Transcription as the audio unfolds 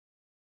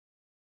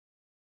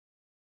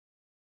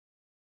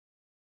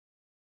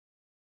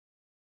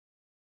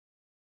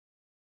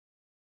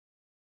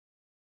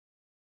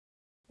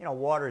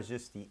Water is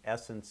just the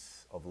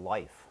essence of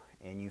life,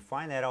 and you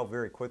find that out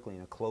very quickly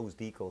in a closed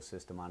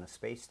ecosystem on a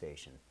space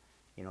station.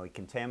 You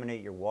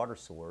contaminate your water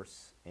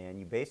source, and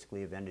you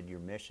basically have ended your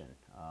mission.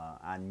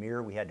 On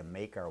Mir, we had to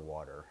make our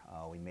water.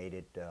 We made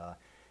it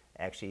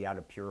actually out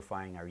of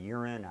purifying our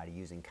urine, out of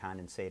using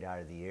condensate out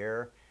of the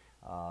air.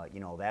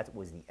 That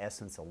was the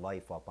essence of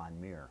life up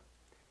on Mir.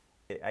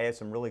 I had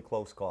some really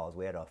close calls.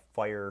 We had a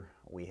fire,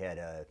 we had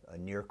a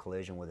near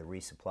collision with a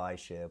resupply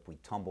ship, we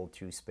tumbled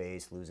through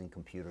space, losing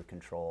computer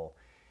control.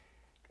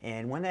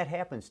 And when that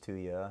happens to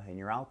you, and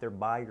you're out there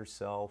by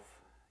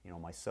yourself,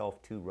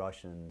 myself, two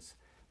Russians,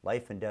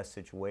 life and death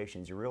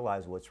situations, you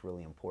realize what's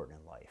really important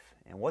in life.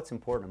 And what's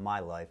important in my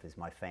life is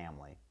my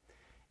family.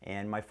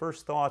 And my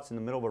first thoughts in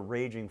the middle of a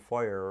raging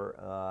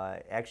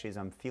fire, actually as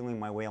I'm feeling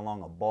my way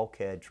along a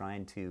bulkhead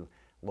trying to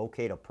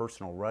locate a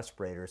personal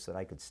respirator so that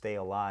I could stay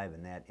alive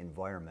in that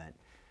environment.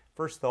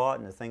 First thought,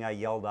 and the thing I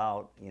yelled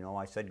out,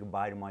 I said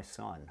goodbye to my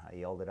son. I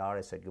yelled it out.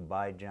 I said,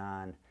 "Goodbye,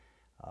 John.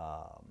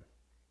 I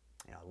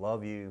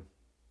love you.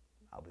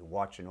 I'll be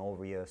watching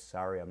over you.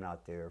 Sorry I'm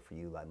not there for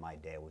you like my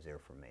dad was there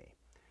for me."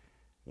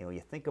 You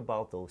think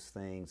about those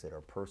things that are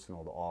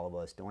personal to all of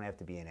us. Don't have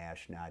to be an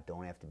astronaut.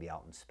 Don't have to be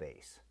out in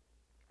space.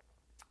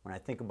 When I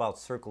think about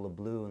Circle of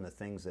Blue and the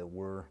things that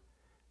we're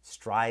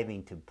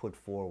striving to put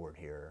forward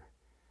here,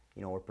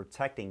 we're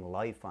protecting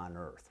life on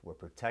Earth. We're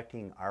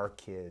protecting our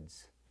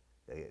kids,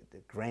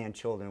 the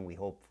grandchildren we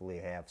hopefully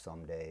have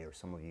someday, or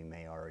some of you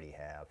may already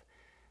have.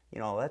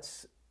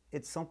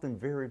 It's something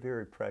very,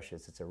 very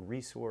precious. It's a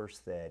resource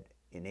that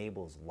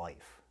enables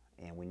life,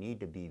 and we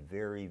need to be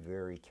very,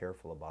 very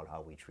careful about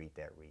how we treat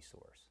that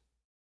resource.